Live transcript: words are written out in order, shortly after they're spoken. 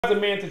a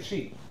man to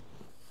cheat?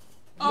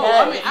 Oh,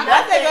 yes. I mean,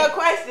 that's a good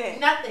question.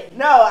 Nothing.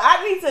 No,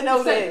 I need to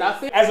know this.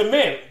 Nothing. As a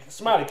man,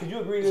 Smiley, could you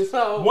agree to this?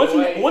 Once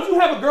you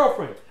have a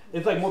girlfriend,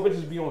 it's like more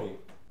bitches be on you.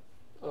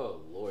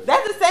 Oh Lord.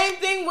 That's the same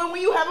thing when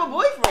you have a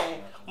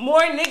boyfriend.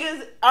 More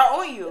niggas are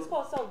on you. It's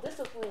called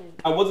self-discipline.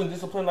 I wasn't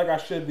disciplined like I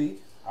should be.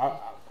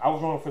 I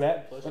was wrong for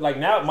that. But like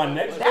now, my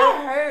next girl.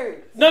 That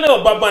hurts.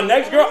 No, but my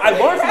next girl, I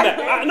learned from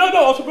that. No,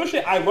 also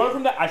bullshit. I learned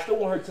from that. I still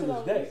want her to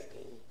this day.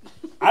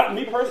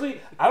 Me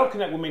personally, I don't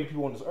connect with many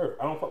people on this earth.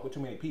 I don't fuck with too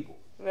many people.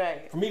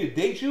 Right. For me to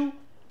date you,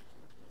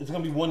 it's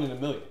gonna be 1 in a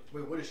million.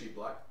 Wait, what is she,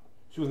 black?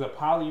 She was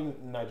Nepali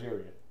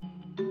Nigerian.